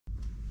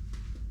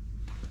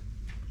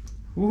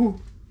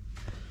Woo.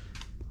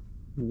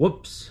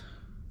 Whoops.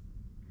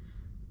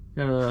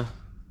 Got a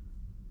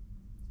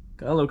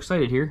little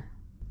excited here.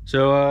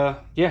 So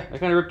yeah, I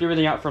kind of ripped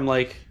everything out from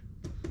like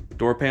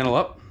door panel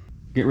up.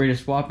 Get ready to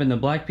swap in the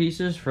black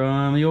pieces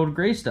from the old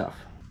gray stuff.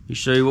 I'll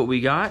show you what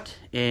we got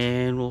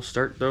and we'll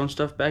start throwing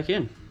stuff back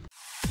in.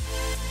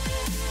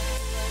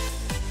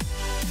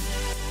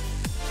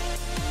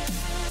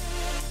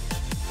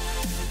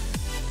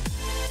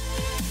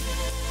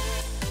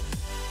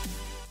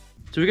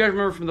 So you guys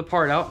remember from the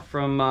part out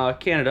from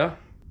Canada,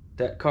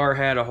 that car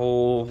had a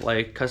whole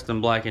like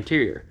custom black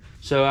interior.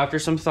 So after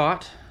some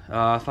thought,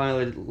 I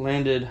finally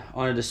landed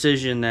on a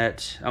decision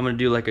that I'm gonna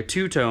do like a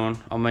two-tone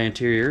on my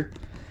interior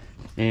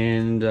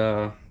and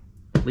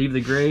leave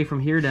the gray from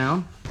here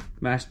down,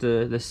 match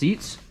the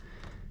seats,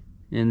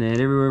 and then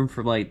everywhere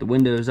from like the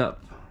windows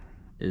up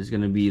is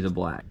gonna be the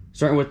black.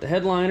 Starting with the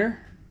headliner.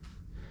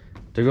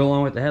 To go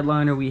along with the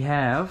headliner, we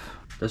have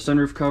the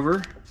sunroof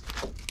cover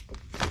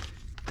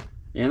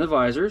and the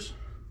visors.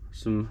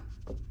 Some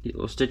neat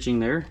little stitching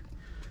there.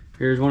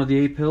 Here's one of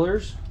the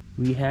A-pillars.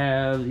 We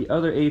have the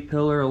other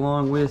A-pillar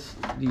along with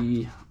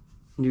the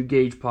new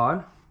gauge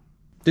pod.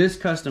 This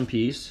custom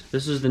piece,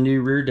 this is the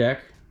new rear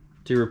deck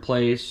to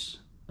replace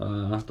the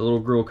little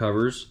grill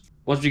covers.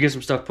 Once we get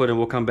some stuff put in,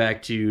 we'll come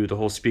back to the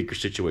whole speaker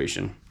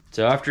situation.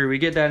 So after we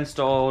get that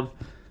installed,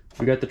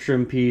 we got the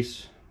trim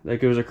piece that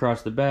goes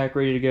across the back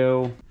ready to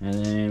go. And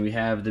then we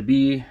have the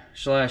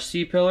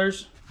B/C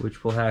pillars,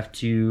 which we'll have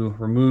to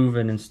remove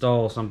and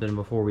install something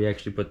before we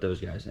actually put those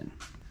guys in.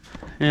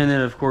 And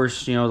then of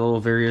course, you know, the little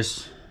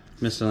various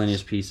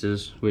miscellaneous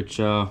pieces,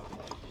 which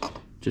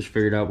just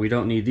figured out we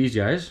don't need these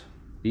guys.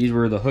 These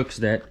were the hooks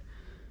that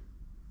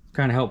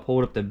kind of help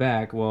hold up the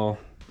back. Well,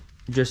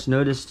 just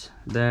noticed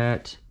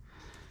that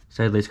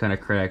sadly it's kind of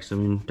cracked, so I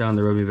mean down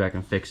the road maybe I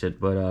can fix it,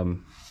 but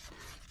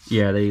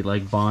yeah, they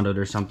like bonded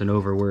or something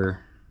over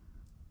where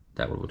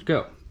that would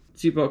go.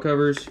 Seatbelt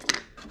covers,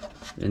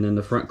 and then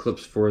the front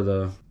clips for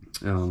the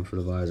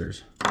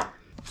visors.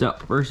 So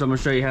first I'm gonna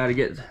show you how to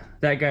get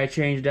that guy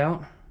changed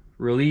out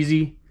real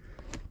easy,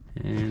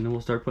 and then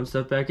we'll start putting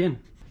stuff back in.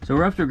 So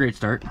we're off to a great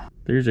start.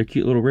 There's a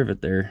cute little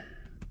rivet there.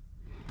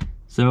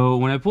 So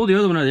when I pulled the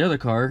other one out of the other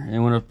car,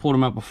 and when I pulled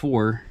them out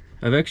before,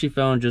 I've actually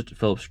found just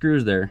Phillips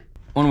screws there.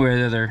 One way or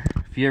the other,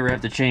 if you ever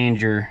have to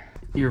change your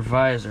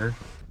visor,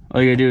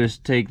 all you gotta do is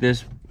take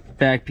this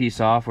back piece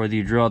off, whether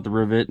you drill out the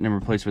rivet and then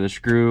replace it with a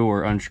screw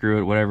or unscrew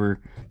it, whatever.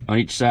 On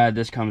each side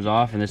this comes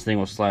off and this thing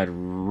will slide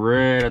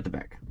right at the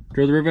back.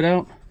 Drill the rivet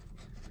out.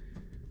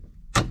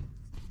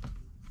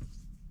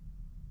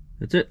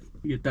 That's it.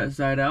 Get that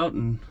side out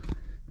and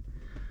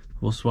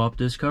we'll swap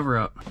this cover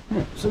out.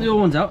 Right, so the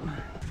old one's out.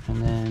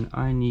 And then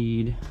I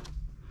need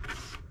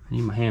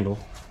my handle.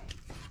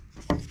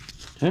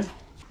 Okay.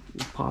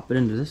 We'll pop it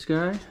into this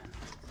guy.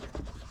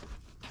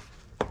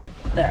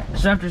 There.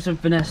 So after some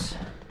finesse,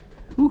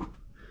 whew,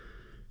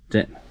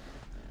 that's it.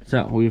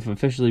 So we've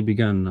officially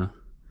begun the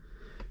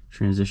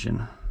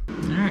transition.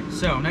 Alright,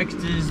 so next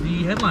is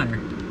the headliner.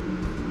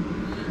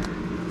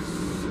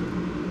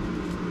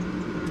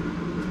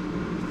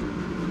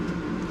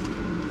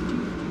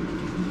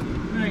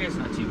 I guess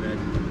not too bad.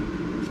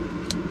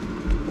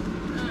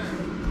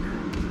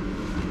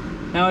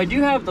 Now I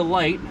do have the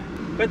light.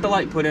 Got the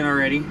light put in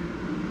already.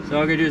 So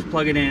all I gotta do is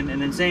plug it in,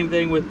 and then same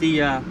thing with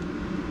the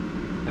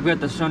I've got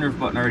the sunroof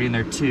button already in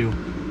there too.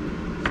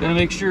 Gotta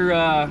make sure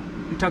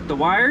we tuck the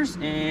wires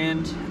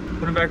and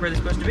put them back where they're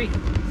supposed to be.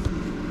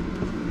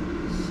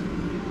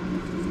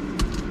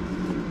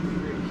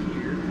 Right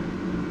here.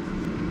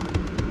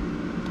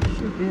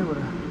 Should be able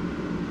to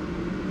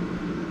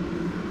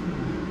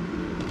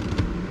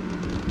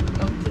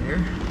up there.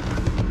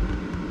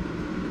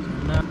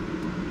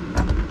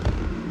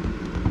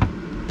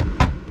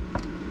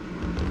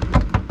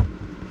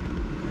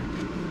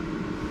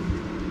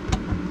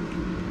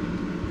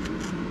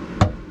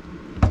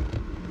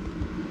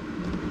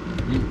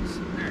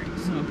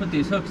 So now put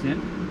these hooks in.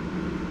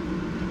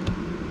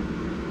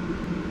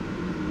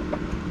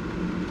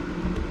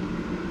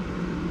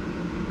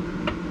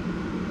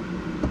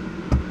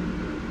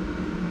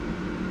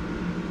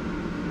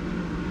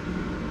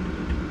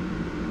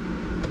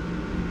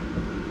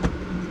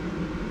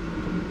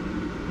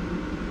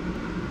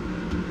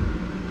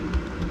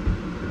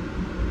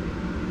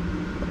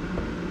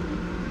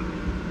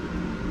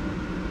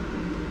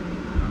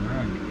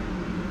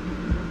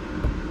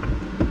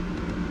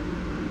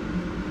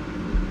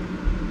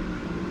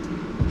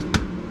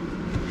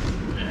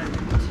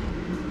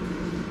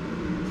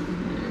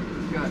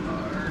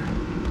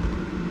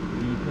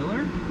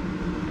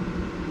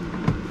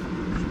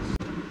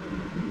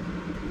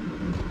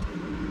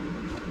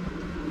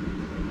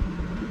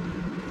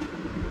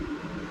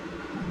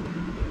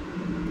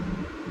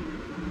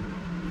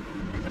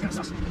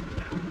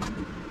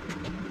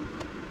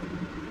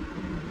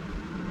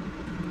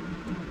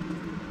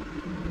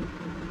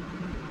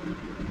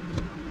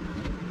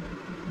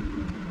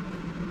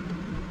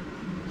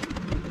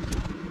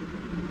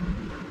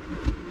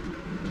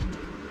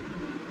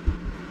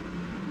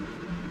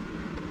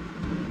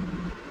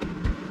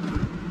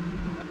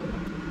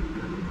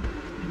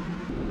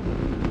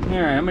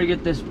 Alright, I'm gonna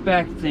get this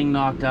back thing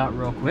knocked out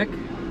real quick.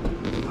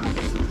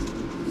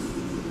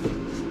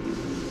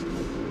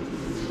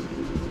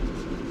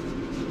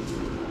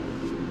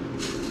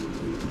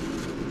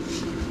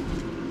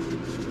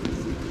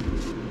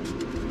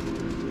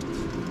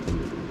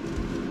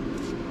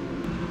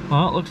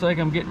 Well, it looks like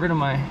I'm getting rid of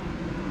my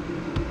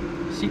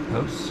seat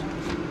posts.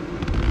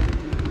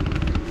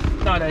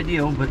 Not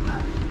ideal, but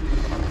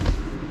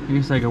I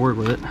guess I can work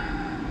with it.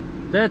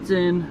 That's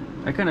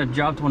in. I kind of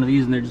dropped one of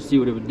these in there just to see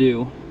what it would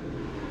do.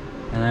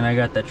 And then I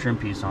got that trim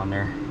piece on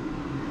there.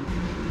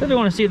 I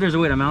want to see if there's a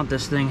way to mount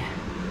this thing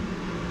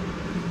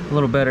a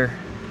little better.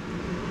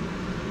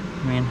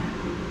 I mean,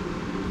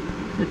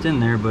 it's in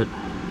there, but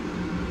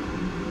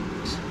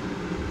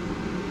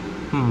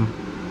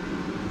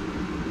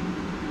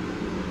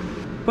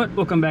But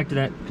we'll come back to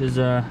that because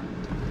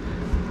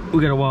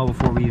we got a while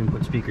before we even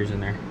put speakers in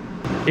there.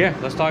 Yeah,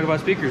 let's talk about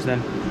speakers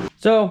then.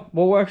 So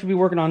what we'll actually be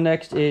working on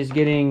next is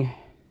getting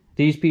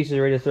these pieces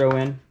ready to throw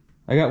in.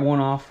 I got one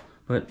off,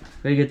 but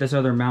gotta get this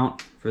other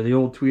mount for the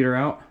old tweeter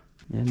out.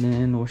 And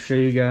then we'll show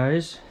you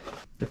guys.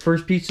 The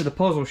first piece of the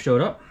puzzle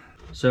showed up.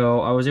 So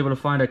I was able to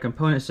find a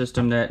component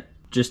system that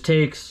just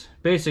takes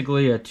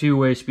basically a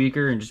two-way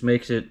speaker and just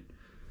makes it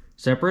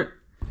separate.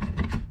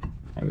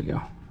 There we go,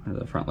 under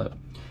the front lip.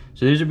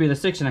 So these would be the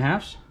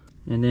 6.5s,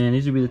 and then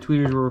these would be the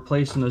tweeters we're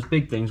replacing those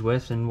big things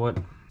with. And what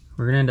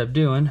we're gonna end up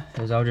doing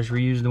is I'll just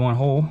reuse the one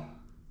hole,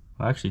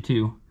 well actually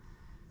two.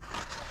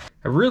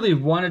 I really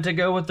wanted to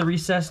go with the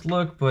recessed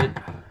look, but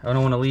I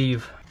don't want to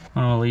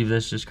leave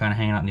this just kind of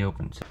hanging out in the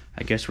open. So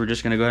I guess we're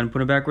just gonna go ahead and put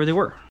them back where they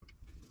were.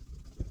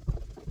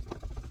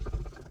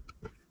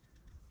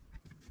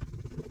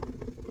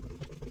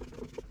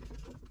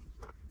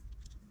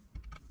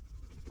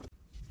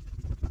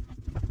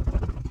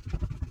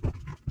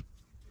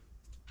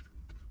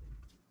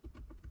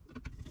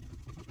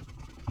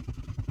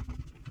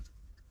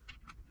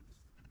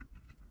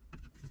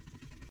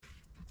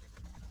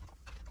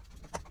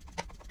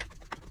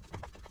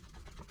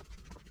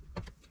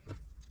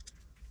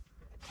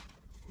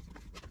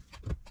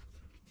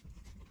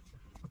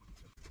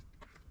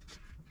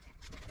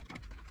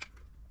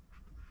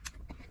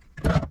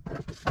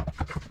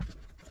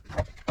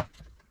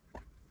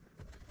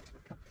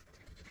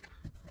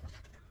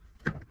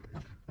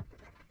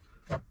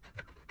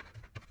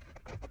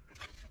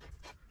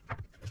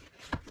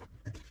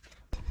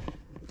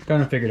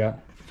 Kind of figured out.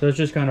 So it's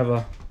just kind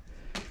of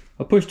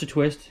a push to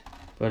twist,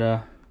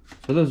 but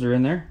so those are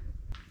in there.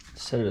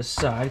 Set it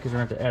aside because we're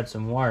gonna have to add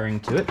some wiring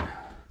to it.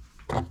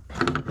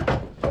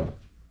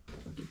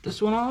 Get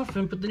this one off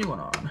and put the new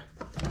one on.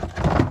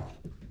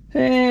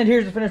 And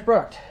here's the finished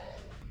product.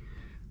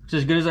 It's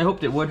as good as I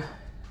hoped it would.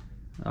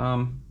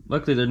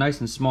 Luckily they're nice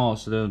and small,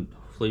 so they'll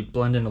hopefully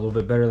blend in a little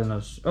bit better than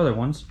those other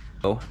ones.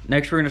 So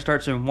next we're gonna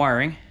start some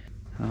wiring.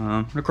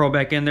 I'm gonna crawl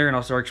back in there and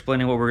I'll start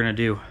explaining what we're gonna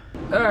do.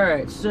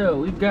 Alright, so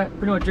we've got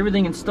pretty much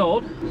everything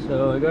installed.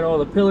 So I got all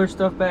the pillar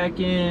stuff back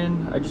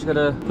in. I just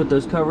gotta put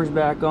those covers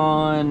back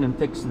on and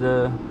fix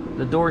the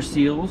door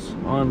seals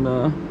on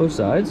both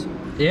sides.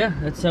 Yeah,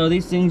 that's how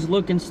these things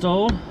look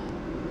installed.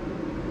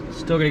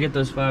 Still gotta get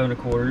those 5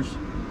 1/4s.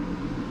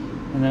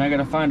 And then I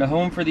gotta find a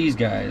home for these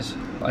guys.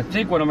 I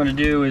think what I'm gonna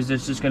do is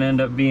it's just gonna end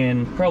up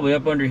being probably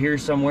up under here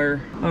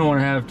somewhere. I don't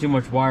wanna have too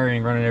much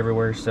wiring running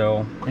everywhere,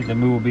 so I think the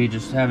move will be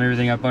just having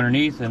everything up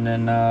underneath and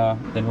then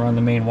run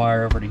the main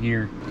wire over to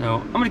here. So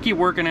I'm gonna keep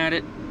working at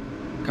it.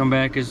 Come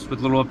back with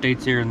little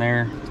updates here and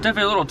there. It's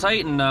definitely a little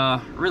tight and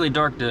really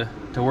dark to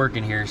work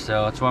in here,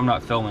 so that's why I'm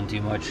not filming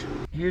too much.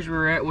 Here's where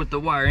we're at with the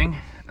wiring.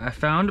 I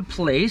found a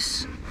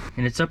place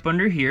and it's up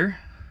under here.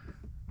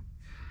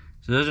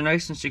 So those are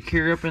nice and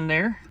secure up in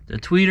there. The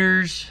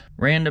tweeters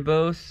ran to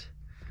both.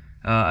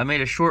 I made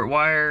a short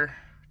wire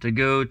to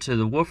go to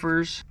the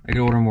woofers. I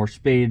could order more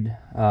spade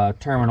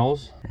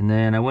terminals. And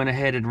then I went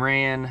ahead and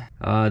ran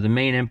the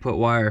main input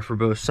wire for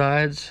both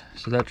sides.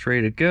 So that's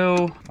ready to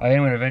go. I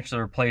am gonna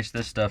eventually replace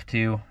this stuff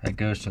too. That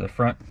goes to the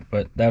front,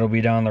 but that'll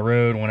be down the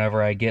road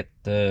whenever I get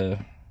the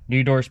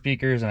new door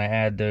speakers and I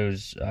add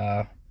those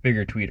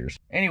bigger tweeters.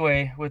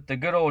 Anyway, with the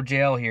good old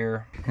JL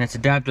here and its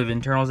adaptive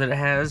internals that it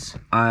has,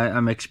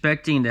 I'm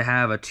expecting to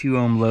have a 2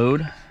 ohm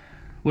load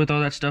with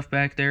all that stuff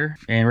back there.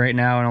 And right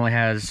now it only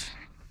has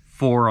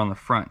 4 on the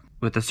front.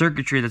 With the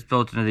circuitry that's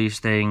built into these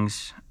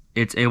things,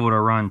 it's able to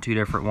run 2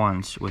 different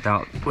ones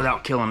without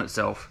killing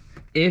itself.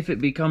 If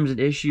it becomes an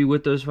issue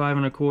with those 5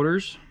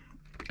 1/4s,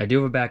 I do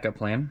have a backup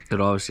plan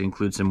that obviously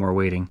includes some more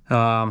weighting.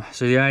 So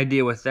the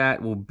idea with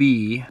that will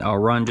be I'll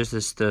run just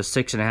the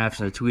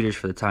 6.5s and the tweeters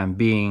for the time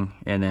being,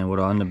 and then what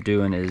I'll end up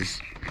doing is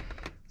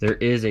there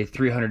is a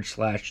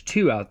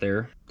 300/2 out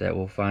there that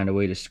will find a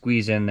way to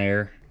squeeze in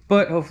there,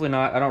 but hopefully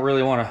not. I don't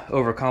really want to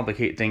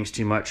overcomplicate things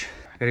too much.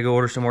 I gotta go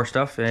order some more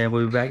stuff and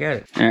we'll be back at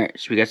it. All right,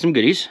 so we got some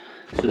goodies.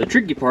 So the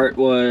tricky part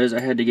was I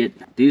had to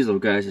get these little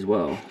guys as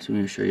well. So I'm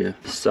gonna show you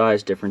the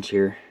size difference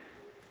here.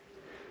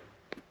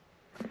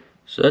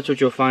 So that's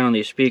what you'll find on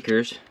these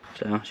speakers.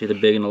 So see the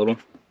big and the little.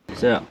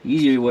 So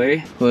easy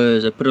way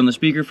was I put on the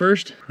speaker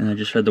first and I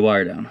just fed the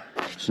wire down.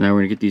 So now we're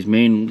gonna get these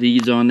main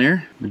leads on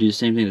there. We'll do the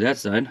same thing to that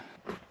side.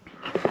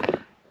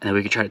 And then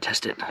we can try to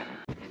test it.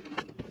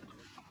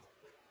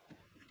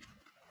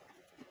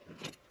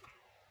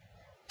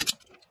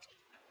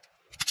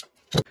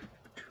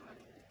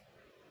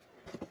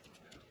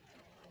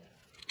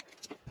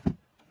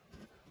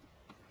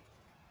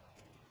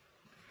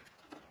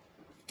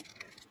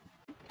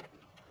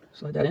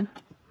 Slide that in.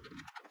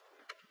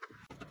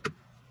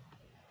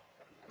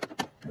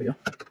 There we go.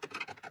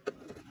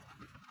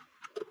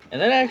 And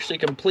that actually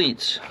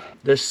completes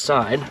this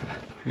side.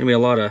 There's gonna be a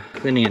lot of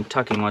cleaning and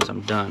tucking once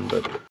I'm done,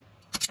 but.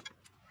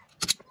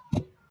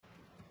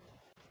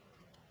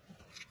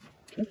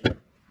 Okay.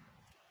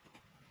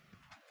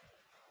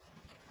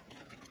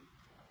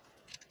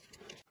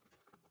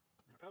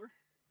 Powder.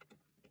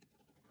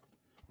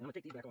 I'm gonna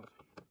take these back off.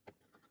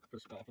 For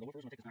the woofers, I'm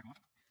gonna take this back off.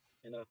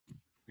 And look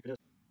at this.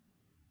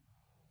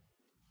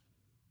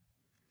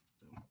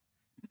 So.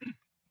 And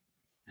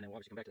then we'll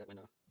obviously come back to that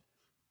window.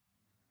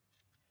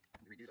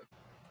 Redo though.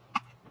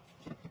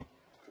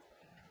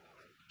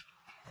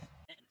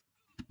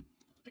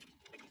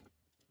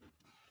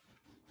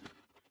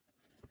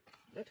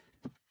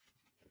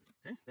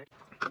 Okay, back.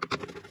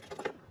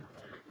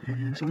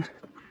 And this one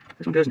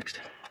goes next.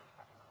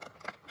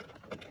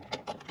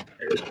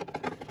 There it is.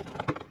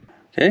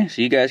 Okay,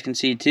 so you guys can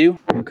see too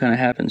what kind of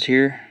happens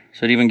here.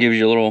 So it even gives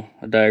you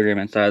a diagram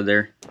inside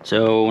there.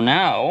 So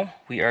now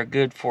we are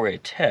good for a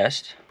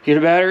test. Get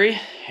a battery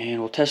and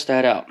we'll test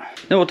that out.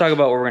 Then we'll talk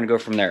about where we're gonna go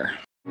from there.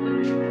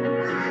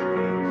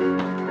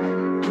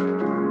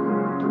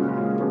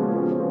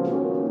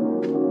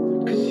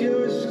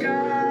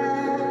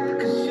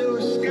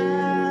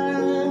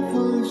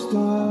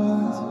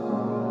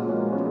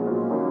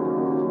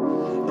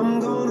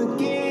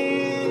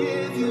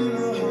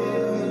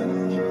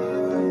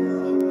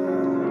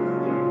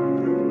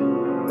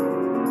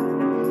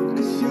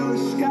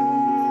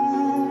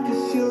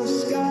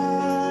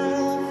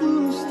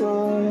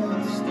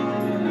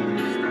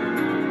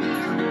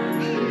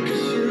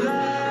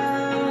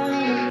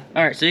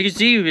 All right, so you can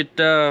see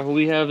what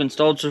we have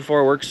installed so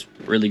far works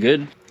really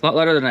good. A lot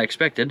lighter than I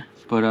expected,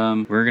 but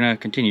we're gonna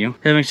continue.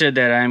 Having said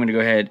that, I'm gonna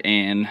go ahead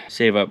and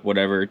save up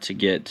whatever to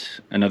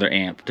get another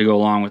amp to go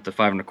along with the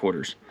 5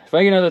 1/4. If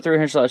I get another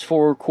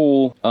 300/4,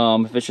 cool.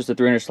 If it's just a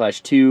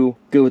 300/2,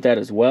 good with that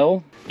as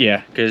well.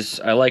 Yeah, because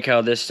I like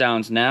how this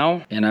sounds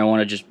now, and I want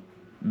to just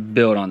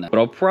build on that. What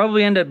I'll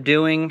probably end up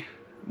doing,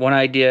 one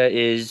idea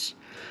is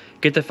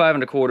get the 5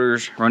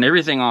 1/4, run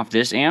everything off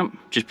this amp,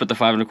 just put the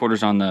 5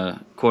 1/4 on the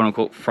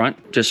quote-unquote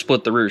front, just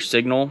split the rear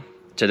signal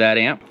to that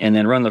amp, and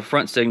then run the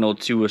front signal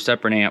to a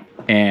separate amp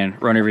and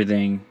run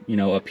everything, you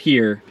know, up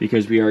here,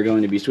 because we are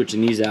going to be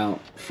switching these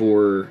out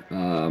for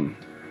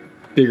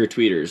bigger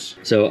tweeters.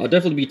 So I'll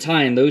definitely be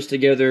tying those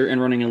together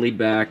and running a lead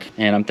back,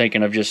 and I'm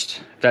thinking of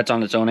just, if that's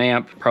on its own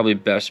amp, probably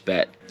best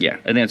bet. Yeah,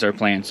 I think that's our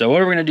plan. So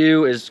what we're gonna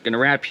do is gonna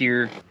wrap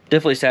here,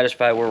 definitely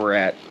satisfy where we're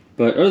at.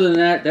 But other than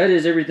that, that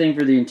is everything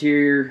for the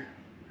interior,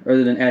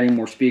 other than adding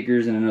more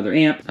speakers and another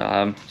amp.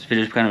 This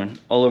video's kind of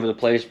all over the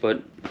place,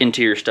 but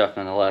interior stuff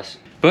nonetheless.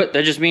 But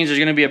that just means there's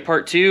gonna be a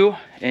part 2,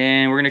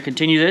 and we're gonna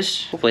continue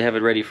this. Hopefully have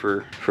it ready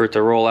for it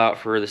to roll out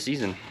for the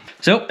season.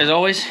 So, as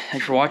always,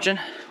 thanks for watching.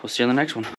 We'll see you on the next one.